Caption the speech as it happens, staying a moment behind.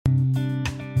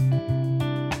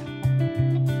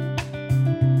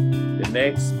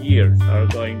next years are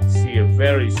going to see a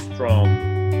very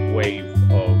strong wave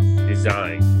of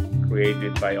design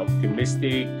created by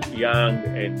optimistic, young,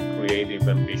 and creative,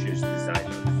 ambitious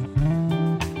designers.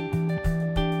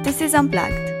 This is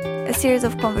Unplugged, a series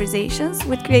of conversations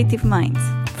with creative minds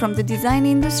from the design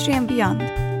industry and beyond,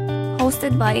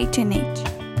 hosted by H&H.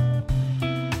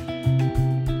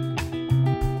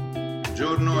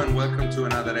 Buongiorno and welcome to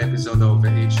another episode of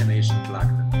H&H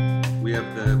Unplugged. We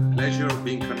have the pleasure of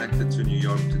being connected to New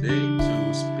York today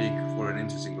to speak for an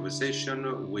interesting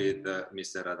conversation with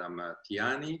Mr. Adam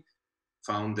Tiani,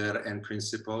 founder and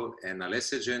principal, and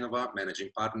Alessia Genova, managing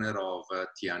partner of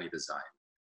Tiani Design.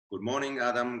 Good morning,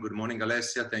 Adam. Good morning,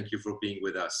 Alessia. Thank you for being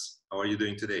with us. How are you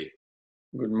doing today?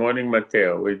 Good morning,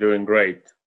 Matteo. We're doing great.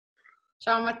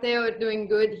 Ciao, Matteo. Doing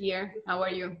good here. How are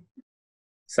you?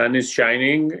 Sun is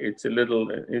shining. It's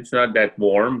not that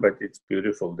warm, but it's a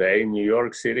beautiful day in New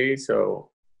York City. So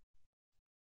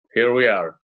here we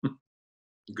are.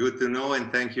 Good to know, and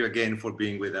thank you again for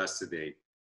being with us today.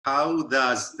 How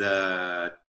does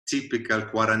the typical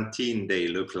quarantine day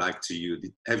look like to you?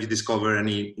 Have you discovered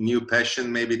any new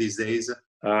passion maybe these days?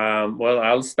 Well,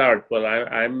 I'll start. Well,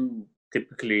 I'm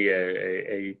typically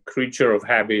a creature of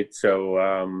habit. So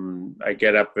I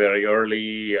get up very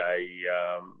early.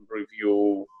 I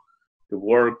review the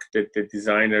work that the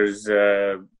designers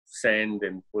send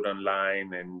and put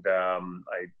online. And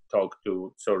I talk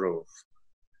to sort of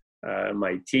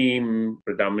my team,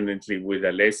 predominantly with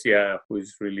Alessia, who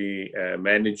is really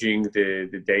managing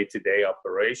the day-to-day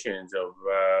operations of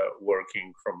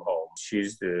working from home.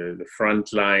 She's the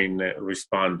frontline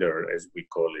responder, as we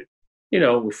call it. You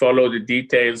know, we follow the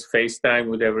details, FaceTime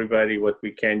with everybody, what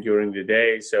we can during the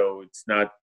day. So it's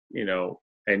not,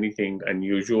 anything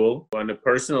unusual. On a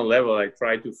personal level, I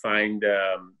try to find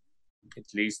at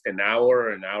least an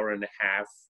hour and a half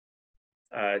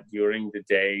during the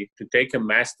day to take a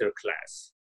master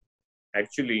class.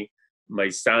 Actually, my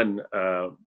son,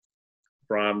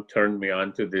 Bram, turned me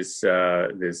on to this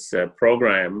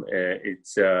program.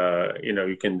 It's,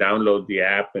 you can download the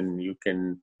app and you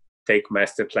can take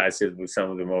master classes with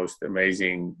some of the most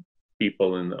amazing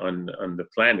people on the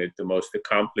planet, the most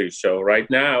accomplished. So right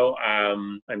now,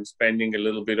 I'm spending a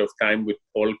little bit of time with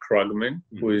Paul Krugman,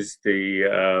 who is the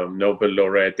Nobel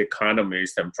laureate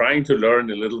economist. I'm trying to learn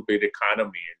a little bit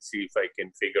economy and see if I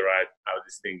can figure out how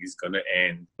this thing is going to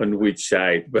end, on which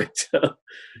side. But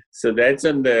so that's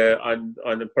on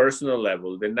a personal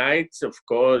level. The nights, of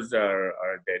course,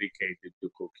 are dedicated to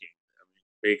cooking.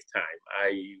 Big time.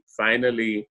 I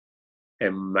finally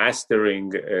am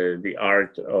mastering the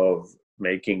art of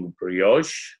making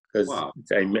brioche because Wow.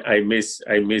 I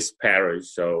miss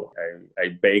Paris, so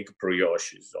I bake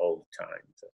brioches all the time.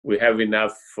 So we have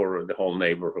enough for the whole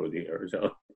neighborhood here.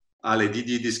 So, Ale, did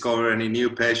you discover any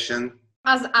new passion?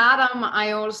 As Adam,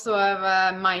 I also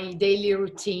have my daily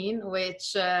routine,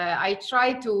 which I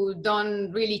try to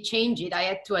don't really change it. I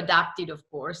had to adapt it, of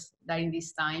course, during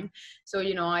this time. So,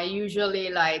 I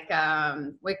usually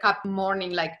wake up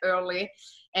morning early,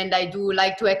 and I do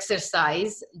like to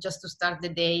exercise just to start the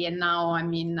day. And now, I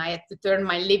had to turn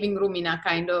my living room in a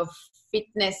kind of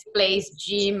fitness place,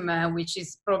 gym, which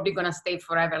is probably going to stay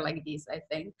forever like this, I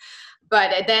think.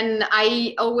 But then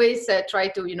I always try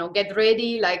to, get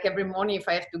ready, every morning if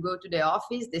I have to go to the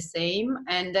office, the same.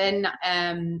 And then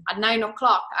at 9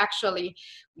 o'clock, actually,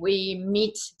 we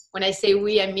meet. When I say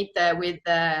we, I meet with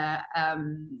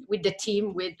the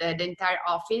team, with the entire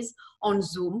office on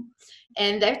Zoom.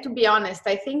 And I have to be honest,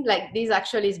 I think this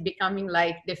actually is becoming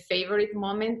the favorite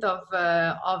moment of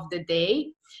the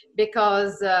day,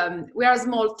 because we are a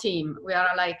small team. We are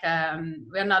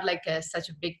we are not such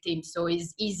a big team, so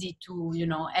it's easy to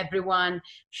everyone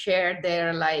share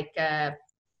their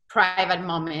private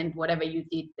moment, whatever you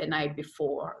did the night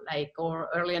before, or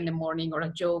early in the morning, or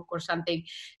a joke or something.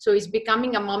 So it's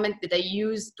becoming a moment that I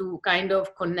use to kind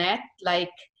of connect,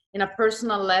 in a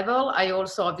personal level. I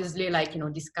also obviously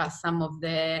discuss some of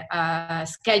the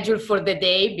schedule for the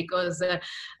day, because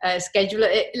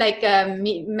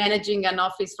managing an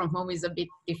office from home is a bit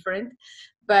different.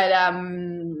 But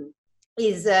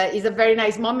is a very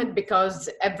nice moment, because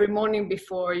every morning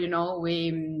before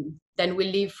we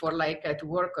leave for to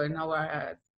work on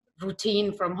our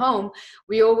routine from home,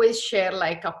 we always share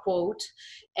a quote,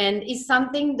 and it's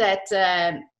something that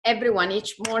everyone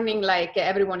each morning, like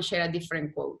everyone share a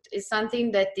different quote. It's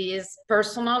something that is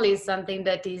personal, is something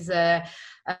that is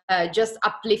just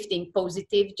uplifting,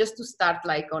 positive, just to start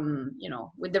like on,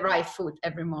 with the right foot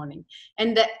every morning.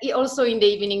 And also in the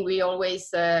evening, we always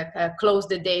close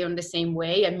the day on the same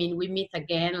way. I mean, we meet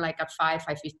again like at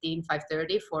 5:15,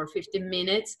 5:30 for 15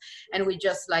 minutes. And we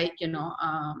just like,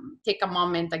 take a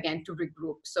moment again to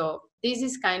regroup. So this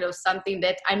is kind of something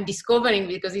that I'm discovering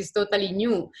because it's totally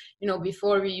new.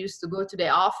 Before we used to go to the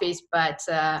office, but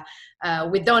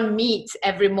we don't meet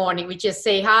every morning. We just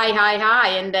say hi,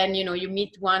 and then, you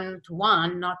meet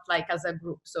one-to-one, not like as a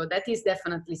group. So that is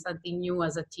definitely something new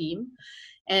as a team.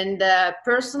 And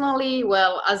personally,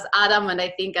 well, as Adam, and I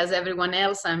think as everyone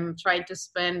else, I'm trying to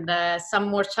spend some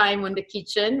more time on the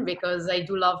kitchen because I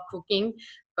do love cooking.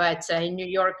 But in New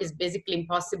York, it's basically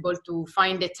impossible to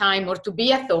find the time or to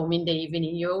be at home in the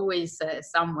evening. You're always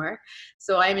somewhere.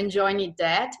 So I'm enjoying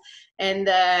that. And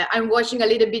I'm watching a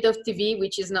little bit of TV,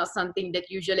 which is not something that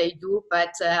usually I do,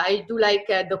 but I do like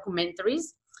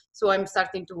documentaries. So I'm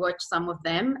starting to watch some of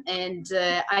them. And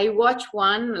I watched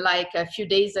one like a few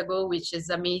days ago, which is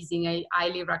amazing. I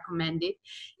highly recommend it,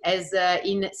 as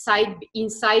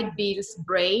Inside Bill's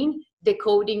Brain,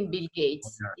 Decoding Bill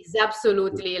Gates. It's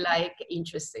absolutely like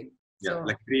interesting. Yeah, so,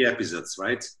 like 3 episodes,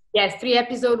 right? Yes, 3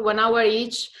 episodes, 1 hour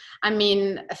each. I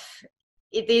mean,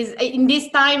 it is in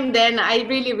this time, then I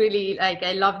really, really like,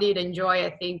 I loved it, enjoy. I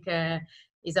think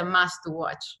is a must to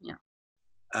watch. Yeah.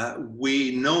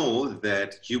 We know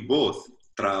that you both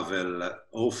travel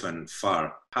often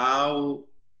far. How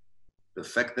the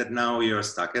fact that now you're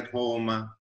stuck at home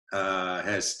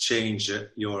has changed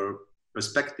your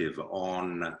perspective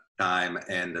on time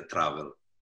and travel?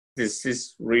 This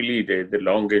is really the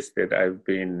longest that I've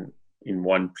been in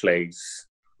one place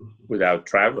without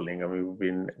traveling. I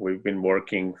mean, we've been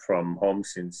working from home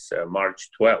since March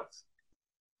 12th.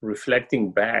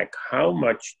 Reflecting back, how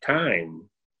much time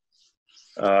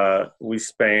we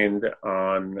spend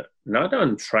on, not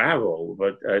on travel,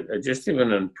 but just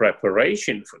even on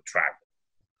preparation for travel.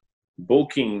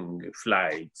 Booking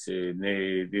flights,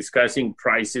 discussing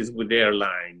prices with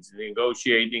airlines,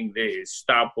 negotiating this,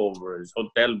 stopovers,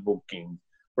 hotel booking,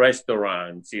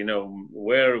 restaurants,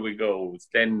 where we go.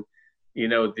 Then,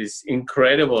 this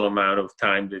incredible amount of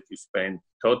time that you spend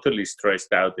totally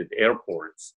stressed out at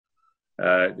airports,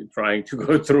 trying to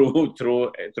go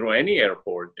through any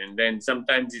airport. And then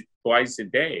sometimes it's twice a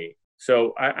day.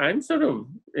 So I'm sort of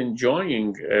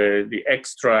enjoying the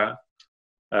extra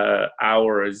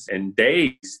hours and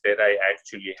days that I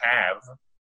actually have,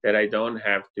 that I don't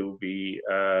have to be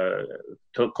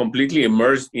completely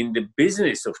immersed in the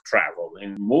business of travel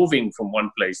and moving from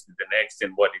one place to the next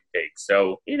and what it takes.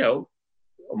 So,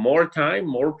 more time,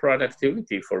 more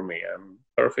productivity for me. I'm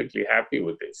perfectly happy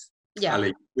with this. Yeah.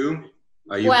 Ali, you?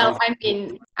 Well, I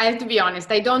mean, I have to be honest.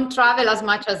 I don't travel as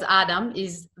much as Adam.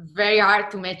 It's very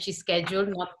hard to match his schedule,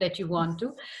 not that you want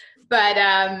to. But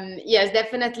yes,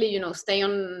 definitely, stay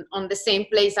on the same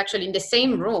place, actually in the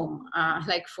same room,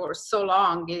 like for so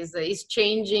long is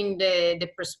changing the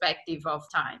perspective of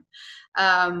time.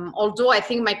 Although I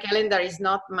think my calendar is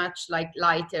not much like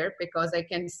lighter, because I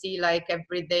can see like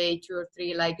every day 2 or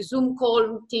 3 like Zoom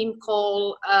call, team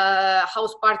call,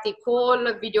 house party call,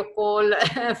 video call,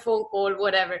 phone call,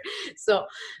 whatever. So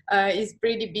it's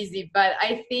pretty busy. But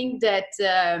I think that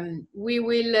we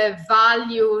will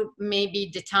value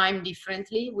maybe the time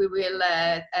differently. We will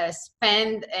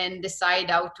spend and decide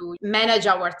how to manage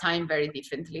our time very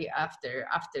differently after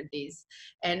this.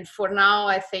 And for now,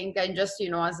 I think I'm just,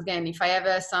 as again, if I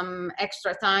have some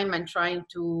extra time, I'm trying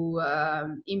to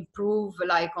improve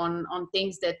like on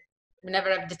things that we never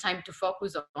have the time to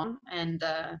focus on. And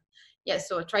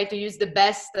so try to use the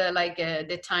best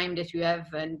the time that you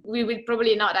have, and we will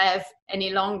probably not have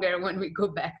any longer when we go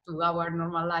back to our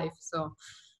normal life. So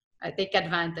take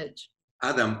advantage.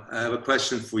 Adam, I have a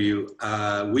question for you.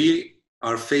 We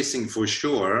are facing for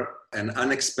sure an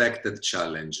unexpected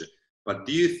challenge. But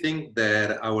do you think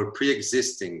that our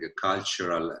pre-existing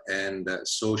cultural and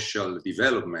social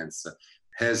developments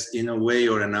has, in a way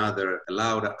or another,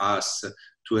 allowed us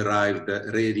to arrive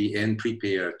ready and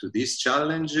prepared to this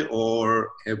challenge, or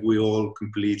have we all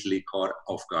completely caught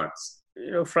off guard?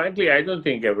 Frankly, I don't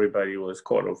think everybody was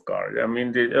caught off guard. I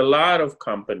mean, a lot of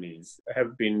companies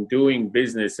have been doing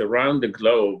business around the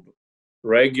globe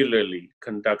regularly,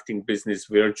 conducting business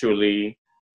virtually.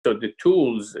 So the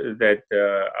tools that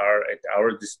are at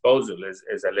our disposal,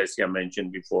 as Alessia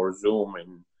mentioned before, Zoom,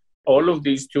 and all of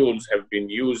these tools have been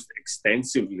used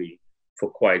extensively for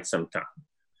quite some time.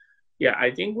 Yeah,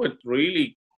 I think what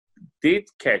really did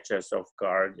catch us off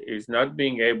guard is not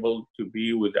being able to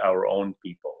be with our own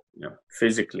people.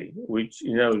 physically, which,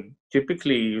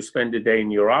 typically you spend the day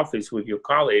in your office with your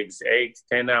colleagues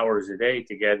 8-10 hours a day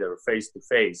together, face to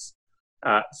face.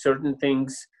 Certain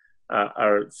things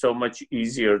are so much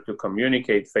easier to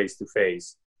communicate face to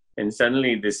face. And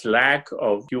suddenly this lack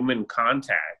of human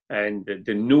contact and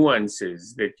the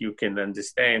nuances that you can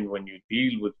understand when you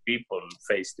deal with people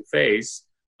face to face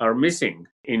are missing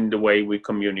in the way we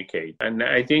communicate. And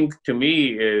I think, to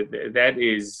me, that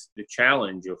is the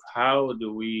challenge of how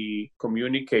do we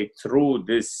communicate through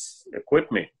this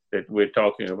equipment that we're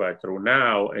talking about through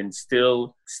now and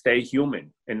still stay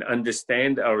human and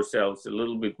understand ourselves a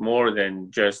little bit more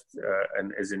than just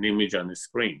as an image on the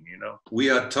screen, We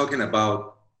are talking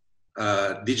about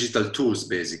digital tools,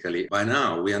 basically. By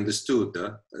now, we understood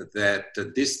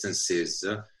that distances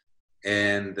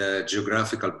and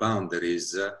geographical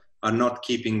boundaries are not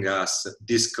keeping us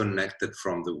disconnected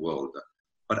from the world.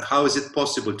 But how is it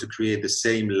possible to create the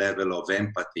same level of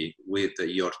empathy with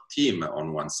your team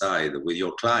on one side, with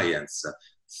your clients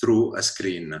through a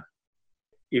screen?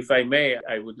 If I may,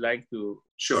 I would like to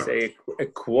say a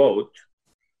quote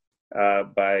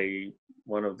by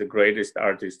one of the greatest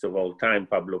artists of all time,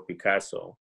 Pablo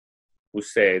Picasso, who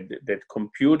said that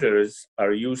computers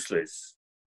are useless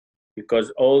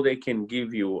because all they can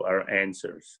give you are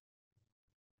answers.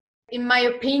 In my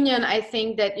opinion, I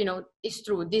think that, it's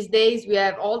true. These days we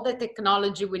have all the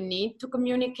technology we need to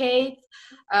communicate.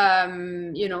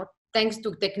 Thanks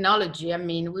to technology,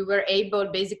 we were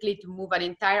able basically to move an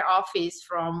entire office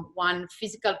from one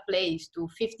physical place to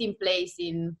 15 places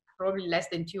in probably less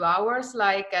than 2 hours,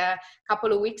 like a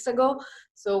couple of weeks ago.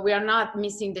 So we are not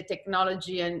missing the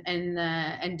technology and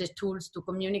the tools to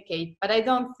communicate. But I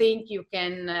don't think you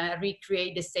can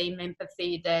recreate the same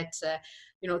empathy that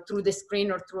through the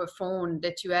screen or through a phone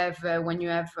that you have when you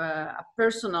have a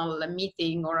personal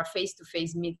meeting or a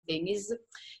face-to-face meeting. Is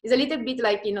a little bit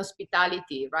like in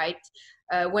hospitality, right?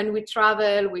 When we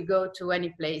travel, we go to any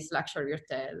place, luxury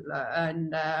hotel,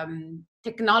 and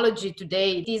technology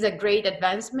today, it is a great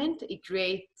advancement. It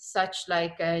creates such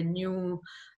like a new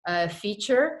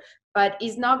feature, but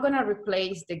it's not going to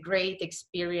replace the great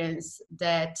experience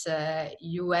that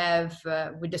you have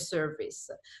with the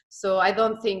service. So I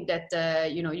don't think that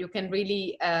you can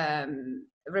really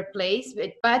replace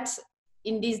it. But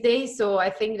in these days, so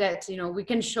I think that we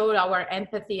can show our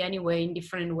empathy anyway in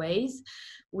different ways.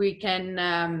 We can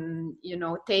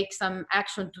take some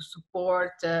action to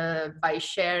support by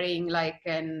sharing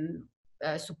and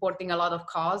supporting a lot of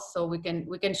cause. So we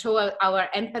can show our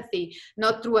empathy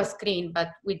not through a screen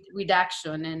but with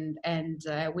action and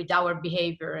with our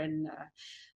behavior and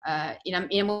in an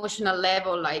emotional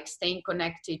level, like staying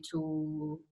connected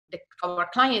to our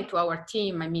client, to our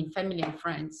team, family and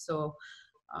friends. So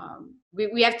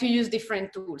we have to use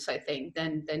different tools, I think,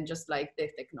 than just like the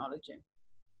technology.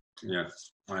 Yeah,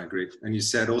 I agree. And you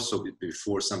said also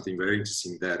before something very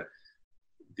interesting, that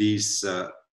these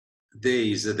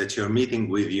days that you're meeting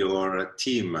with your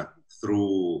team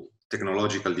through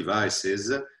technological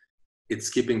devices, it's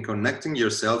keeping connecting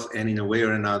yourself, and in a way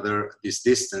or another, this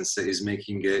distance is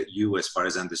making you, as far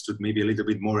as I understood, maybe a little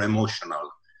bit more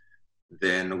emotional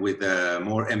than with a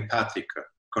more empathic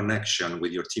connection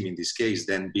with your team in this case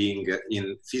than being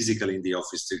physically in the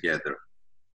office together.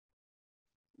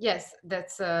 Yes,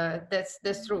 that's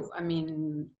true.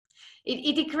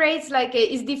 It creates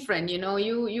it's different,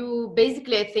 you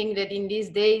basically, I think that in these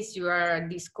days you are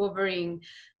discovering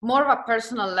more of a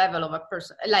personal level of a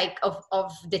person, like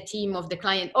of the team, of the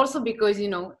client, also because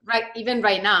even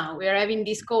right now we are having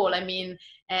this call,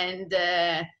 and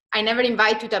I never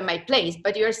invite you to my place,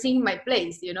 but you're seeing my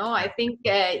place. I think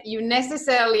you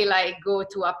necessarily go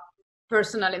to a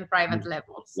personal and private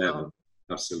level. So.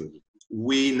 Absolutely.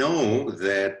 We know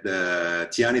that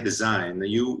Tiani Design,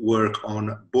 you work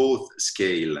on both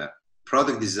scale,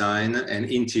 product design and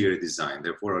interior design,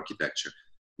 therefore architecture.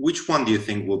 Which one do you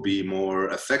think will be more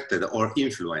affected or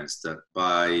influenced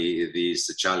by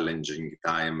this challenging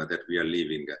time that we are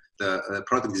living? The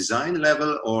product design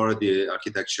level or the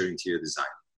architecture interior design?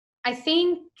 I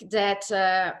think that,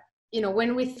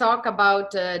 when we talk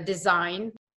about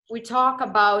design, we talk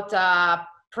about a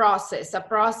process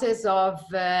of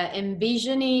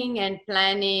envisioning and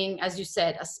planning, as you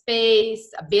said, a space,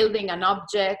 a building, an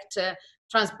object,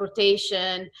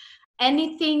 transportation,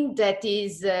 anything that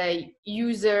is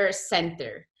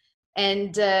user-centered.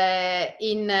 And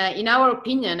in our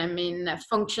opinion,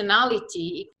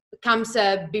 functionality comes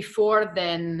before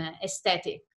than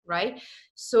aesthetic, right?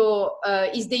 So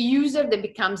it's the user that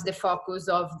becomes the focus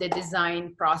of the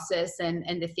design process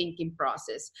and the thinking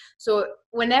process. So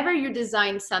whenever you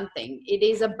design something, it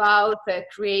is about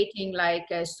creating like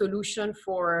a solution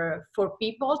for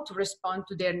people to respond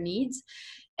to their needs.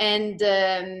 And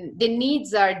the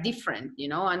needs are different, you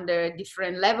know, under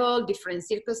different level, different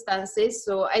circumstances.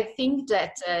 So I think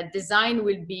that design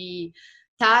will be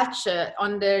touched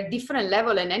on the different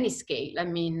level and any scale. I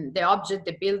mean, the object,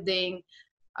 the building.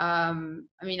 I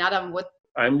mean, Adam, what?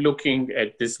 I'm looking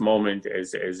at this moment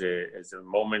as a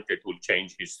moment that will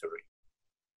change history.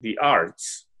 The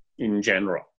arts in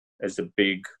general as a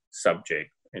big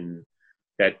subject, and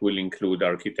that will include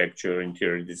architecture,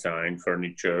 interior design,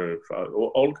 furniture,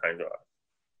 all kinds of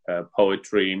art,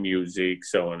 poetry, music,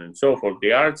 so on and so forth.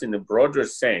 The arts in a broader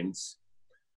sense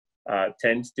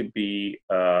tends to be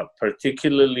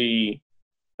particularly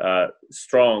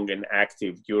strong and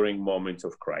active during moments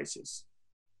of crisis.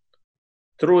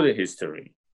 Through the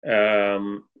history,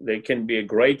 they can be a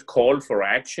great call for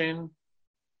action,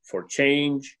 for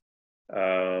change.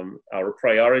 Our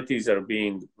priorities are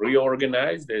being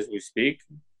reorganized as we speak.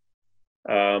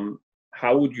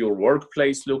 How would your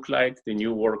workplace look like, the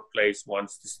new workplace,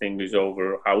 once this thing is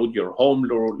over? How would your home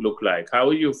look like? How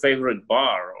would your favorite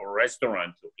bar or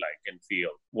restaurant look like and feel?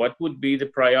 What would be the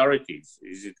priorities?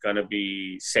 Is it going to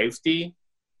be safety,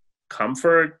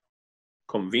 comfort,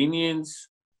 convenience?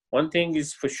 One thing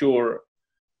is for sure,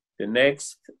 the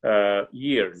next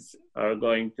years are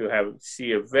going to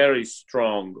see a very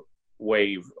strong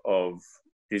wave of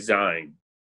design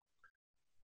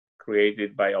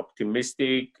created by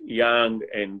optimistic, young,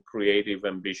 and creative,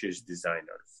 ambitious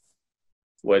designers.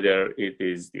 Whether it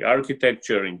is the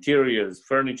architecture, interiors,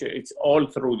 furniture, it's all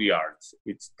through the arts.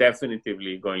 It's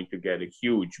definitely going to get a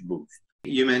huge boost.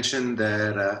 You mentioned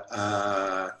that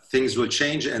things will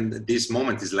change, and this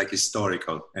moment is like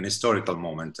an historical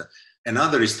moment.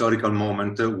 Another historical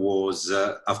moment was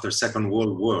after Second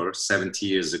World War, 70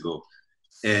 years ago.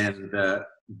 And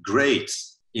great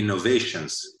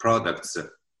innovations, products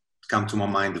come to my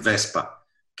mind. Vespa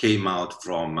came out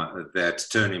from that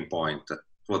turning point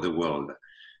for the world.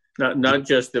 Not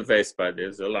just the Vespa,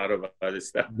 there's a lot of other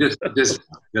stuff.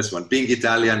 This one. Being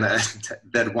Italian,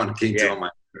 that one came to my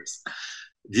mind first.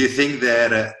 Do you think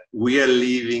that we are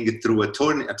living through a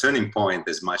turning point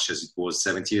as much as it was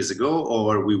 70 years ago,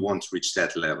 or we won't reach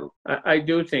that level? I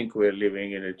do think we're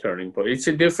living in a turning point. It's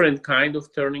a different kind of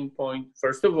turning point.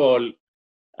 First of all,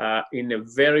 in a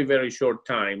very, very short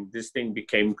time, this thing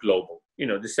became global. You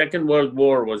know, the Second World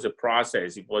War was a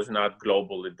process. It was not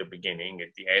global at the beginning.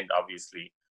 At the end,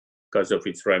 obviously, because of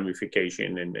its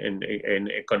ramification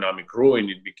and economic ruin,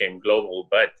 it became global.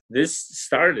 But this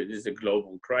started as a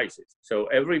global crisis. So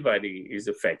everybody is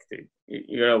affected.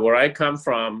 You know, where I come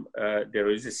from, there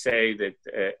is a say that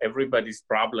everybody's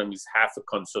problem is half a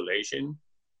consolation.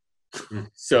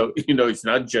 So, you know, it's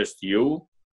not just you.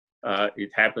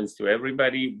 It happens to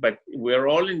everybody. But we're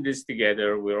all in this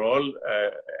together. We're all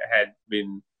had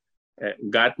been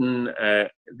gotten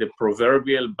the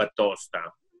proverbial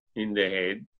batosta in the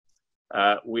head.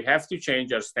 We have to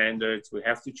change our standards. We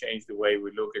have to change the way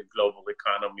we look at global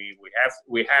economy. We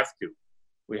have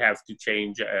to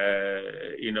change,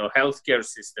 healthcare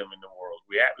system in the world.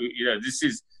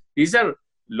 These are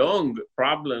long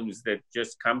problems that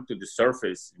just come to the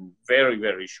surface in very,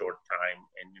 very short time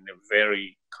and in a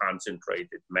very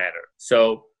concentrated manner.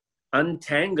 So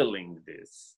untangling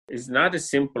this is not a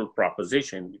simple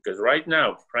proposition, because right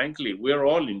now, frankly, we're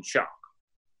all in shock.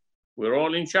 We're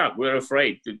all in shock. We're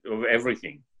afraid of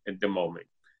everything at the moment.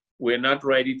 We're not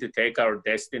ready to take our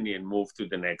destiny and move to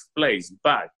the next place.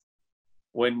 But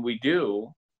when we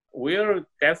do, we're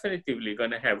definitely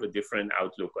going to have a different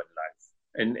outlook on life.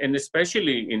 And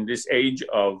especially in this age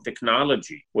of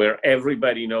technology, where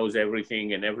everybody knows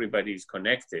everything and everybody is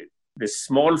connected, the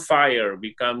small fire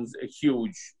becomes a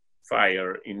huge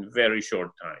fire in very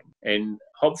short time, and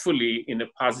hopefully in a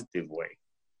positive way.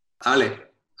 Ale,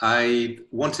 I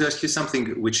want to ask you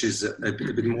something which is a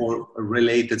bit more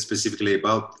related specifically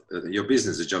about your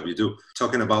business, the job you do.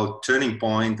 Talking about turning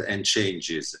point and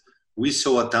changes. We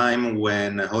saw a time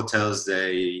when hotels,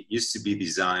 they used to be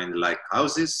designed like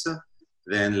houses.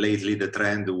 Then lately the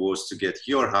trend was to get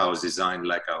your house designed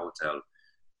like a hotel.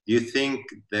 Do you think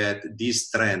that this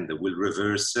trend will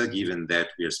reverse, given that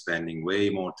we are spending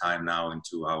way more time now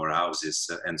into our houses,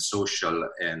 and social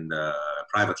and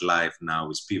private life now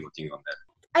is pivoting on that?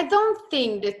 I don't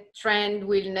think the trend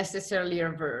will necessarily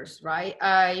reverse, right?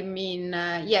 I mean,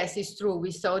 yes, it's true.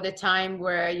 We saw the time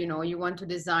where, you want to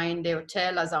design the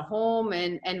hotel as a home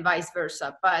and vice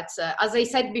versa. But as I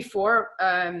said before,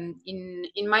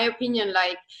 in my opinion,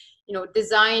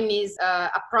 design is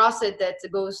a process that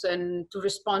goes and to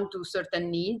respond to certain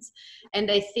needs. And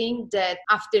I think that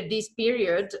after this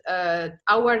period,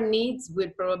 our needs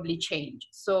will probably change.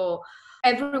 So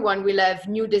everyone will have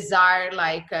new desire,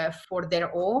 like for their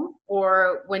home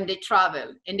or when they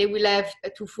travel, and they will have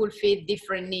to fulfill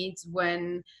different needs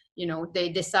when they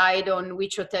decide on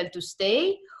which hotel to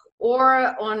stay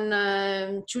or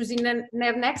on choosing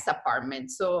their next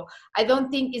apartment. So I don't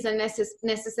think it's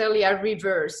necessarily a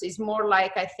reverse. It's more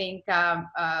like, I think,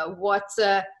 what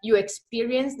you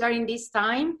experience during this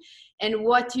time and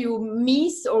what you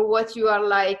miss, or what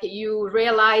you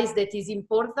realize that is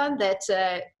important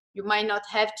that you might not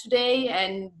have today,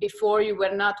 and before you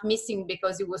were not missing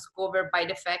because it was covered by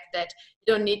the fact that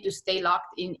you don't need to stay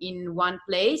locked in one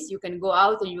place. You can go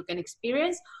out and you can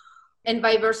experience, and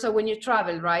vice versa when you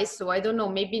travel, right? So I don't know,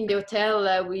 maybe in the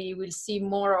hotel we will see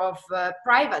more of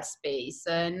private space,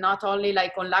 not only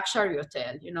like on luxury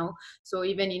hotel, so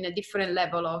even in a different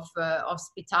level of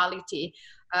hospitality.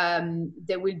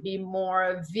 There will be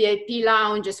more VIP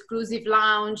lounge, exclusive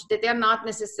lounge, that they're not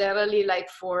necessarily like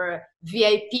for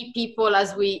VIP people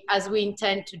as we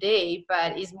intend today,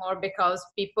 but it's more because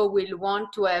people will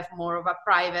want to have more of a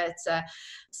private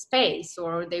space,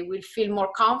 or they will feel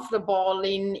more comfortable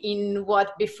in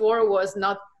what before was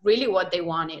not really what they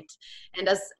wanted. And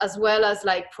as well as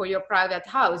like for your private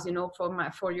house,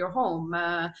 for your home.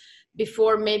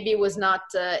 Before maybe it was not,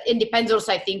 it depends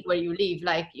also, I think, where you live.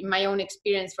 Like in my own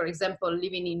experience, for example,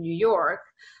 living in New York,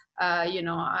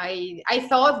 I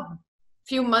thought a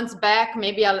few months back,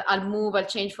 maybe I'll move, I'll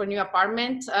change for a new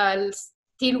apartment. I'll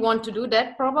still want to do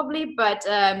that probably, but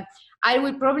I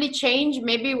will probably change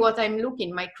maybe what I'm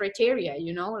looking, my criteria,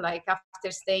 like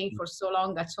after staying for so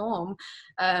long at home,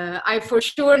 I for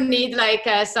sure need like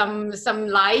some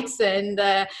lights, and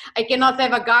I cannot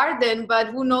have a garden, but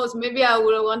who knows, maybe I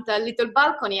will want a little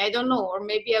balcony, I don't know, or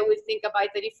maybe I will think about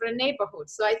a different neighborhood.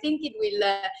 So I think it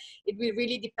will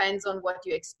really depends on what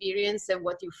you experience and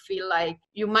what you feel like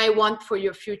you might want for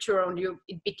your future, and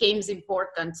it becomes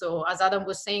important. So as Adam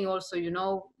was saying also,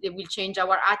 it will change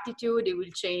our attitude, it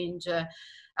will change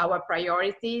our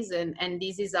priorities, and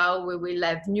this is how we will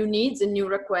have new needs and new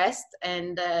requests,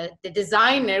 and the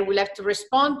designer will have to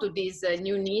respond to these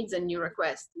new needs and new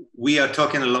requests. We are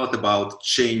talking a lot about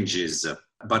changes,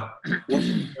 but what's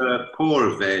the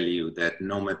core value that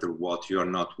no matter what, you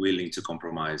are not willing to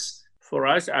compromise? For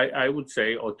us, I would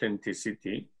say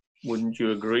authenticity. Wouldn't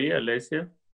you agree, Alessia?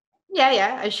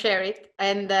 Yeah, I share it.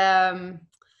 And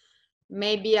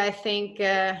maybe I think,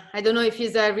 I don't know if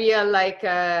it's a real like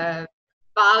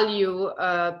value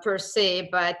per se,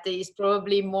 but it's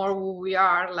probably more who we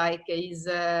are, like is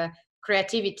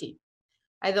creativity.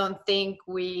 I don't think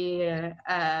we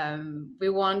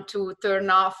want to turn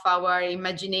off our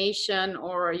imagination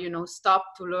or, stop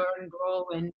to learn, grow,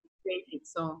 and create it.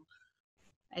 So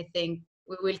I think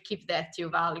we will keep that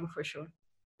value for sure.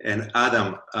 And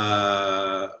Adam,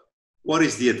 what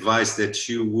is the advice that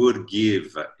you would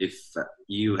give if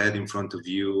you had in front of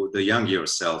you the young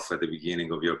yourself at the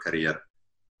beginning of your career?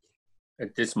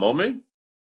 At this moment?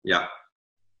 Yeah.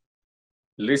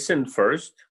 Listen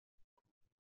first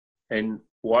and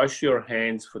wash your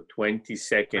hands for 20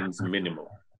 seconds minimum.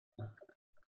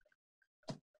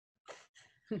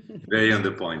 Very on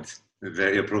the point.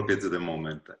 Very appropriate to the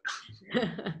moment.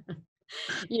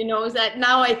 That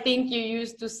now I think you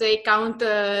used to say count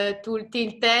till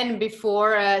 10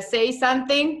 before say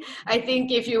something. I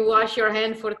think if you wash your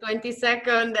hand for 20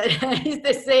 seconds, that is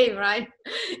the same, right?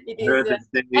 It is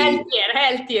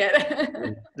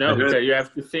healthier. No, so you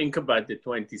have to think about the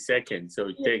 20 seconds. So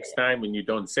it takes time when you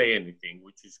don't say anything,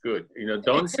 which is good.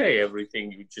 Don't say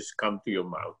everything you just come to your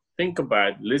mouth. Think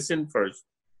about it, listen first,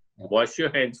 wash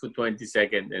your hands for 20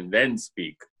 seconds, and then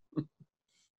speak.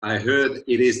 I heard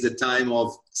it is the time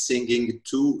of singing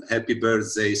 2 happy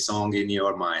birthday songs in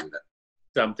your mind.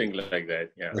 Something like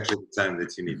that, yeah. That's the time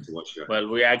that you need to watch your. Well,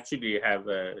 we actually have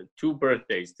 2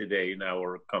 birthdays today in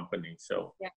our company,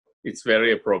 so It's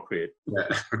very appropriate. Yeah.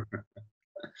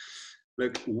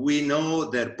 Look, we know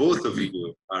that both of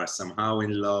you are somehow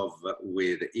in love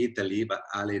with Italy, but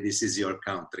Ale, this is your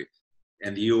country,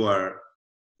 and you are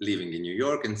living in New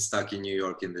York and stuck in New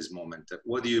York in this moment.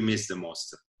 What do you miss the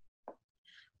most?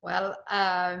 Well,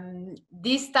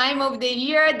 this time of the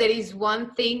year, there is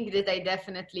one thing that I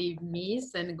definitely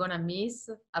miss and gonna miss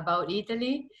about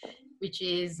Italy, which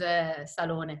is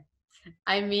Salone.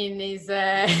 I mean, is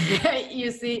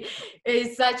you see,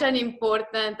 it's such an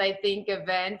important, I think,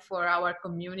 event for our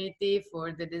community,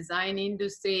 for the design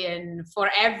industry, and for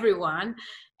everyone.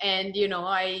 And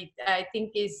I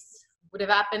think it's would have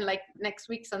happened like next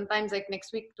week, sometimes like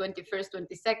next week, 21st,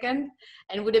 22nd,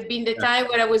 and would have been the time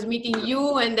where I was meeting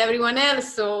you and everyone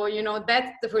else. So, you know,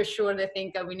 that's for sure the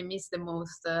thing I will miss the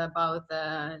most about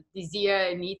this year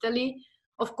in Italy.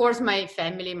 Of course, my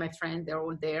family, my friends, they're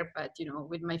all there. But, you know,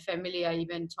 with my family, I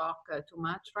even talk too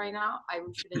much right now. I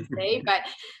shouldn't say, but,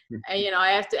 you know,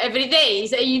 I have to every day.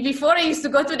 So before I used to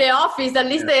go to the office, at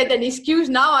least I had an excuse.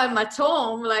 Now I'm at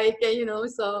home, like, you know,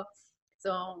 so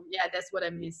yeah, that's what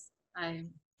I miss. I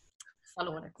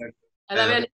follow what I say. And I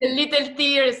have little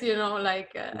tears, you know,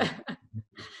 like.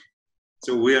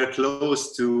 So we are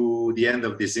close to the end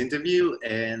of this interview,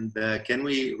 and can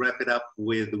we wrap it up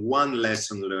with one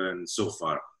lesson learned so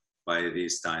far by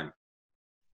this time?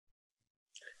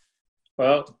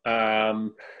 Well,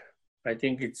 I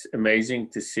think it's amazing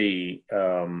to see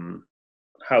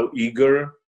how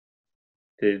eager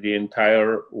the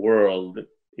entire world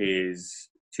is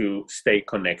to stay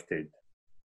connected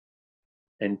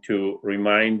and to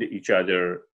remind each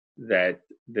other that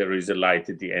there is a light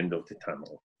at the end of the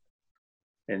tunnel.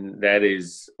 And that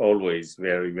is always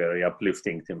very, very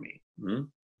uplifting to me.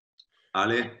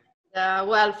 Ale?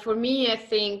 Well, for me, I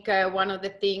think one of the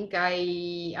things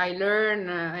I learn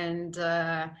and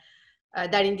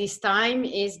that in this time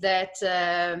is that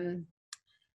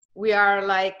we are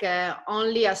like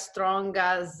only as strong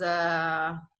as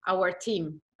our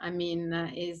team. I mean,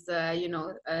 you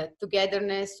know,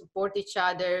 togetherness, support each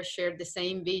other, share the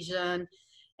same vision.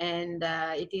 And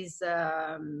it is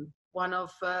one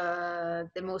of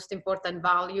the most important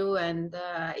value, and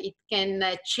it can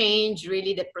change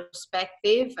really the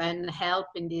perspective and help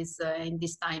in this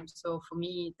time. So for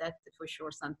me, that's for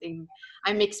sure something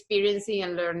I'm experiencing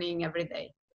and learning every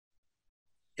day.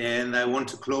 And I want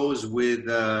to close with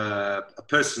a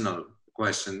personal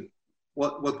question.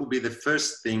 What will be the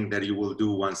first thing that you will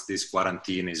do once this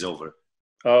quarantine is over?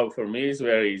 Oh, for me, it's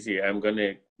very easy. I'm going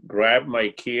to grab my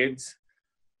kids,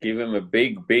 give them a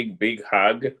big, big, big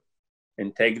hug,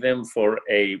 and take them for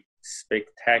a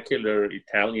spectacular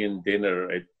Italian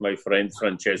dinner at my friend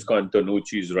Francesco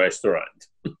Antonucci's restaurant.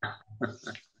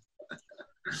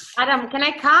 Adam, can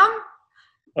I come?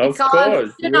 Of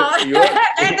course, you know,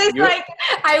 it's like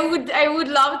I would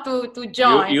love to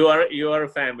join. You are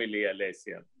family,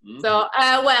 Alessia. So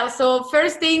so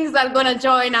first things I'm gonna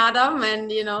join Adam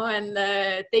and you know and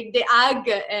take the hug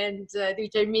and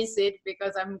which I miss it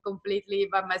because I'm completely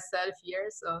by myself here.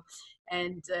 So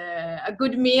and a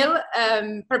good meal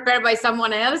prepared by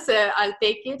someone else, I'll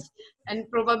take it. And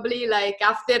probably like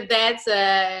after that,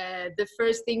 the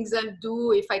first things I'll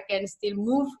do if I can still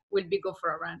move will be go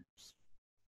for a run.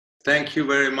 Thank you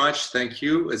very much. Thank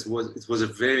you. It was a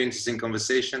very interesting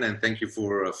conversation, and thank you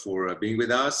for being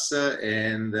with us.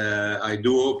 And I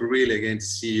do hope really again to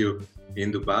see you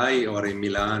in Dubai or in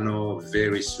Milano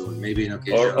very soon, maybe in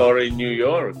occasion. Or in New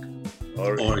York.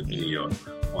 Or in New York.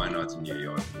 Why not in New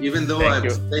York? Even though I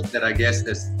would say that I guess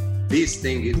this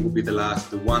thing it will be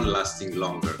the one lasting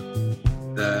longer.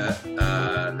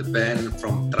 The ban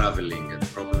from traveling, the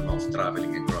problem of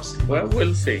traveling and crossing. Well,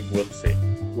 we'll see.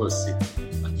 We'll see.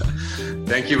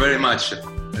 Thank you very much.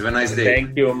 Have a nice day.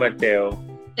 Thank you, Matteo.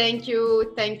 Thank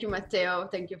you, Matteo.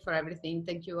 Thank you for everything.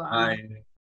 Thank you. Bye.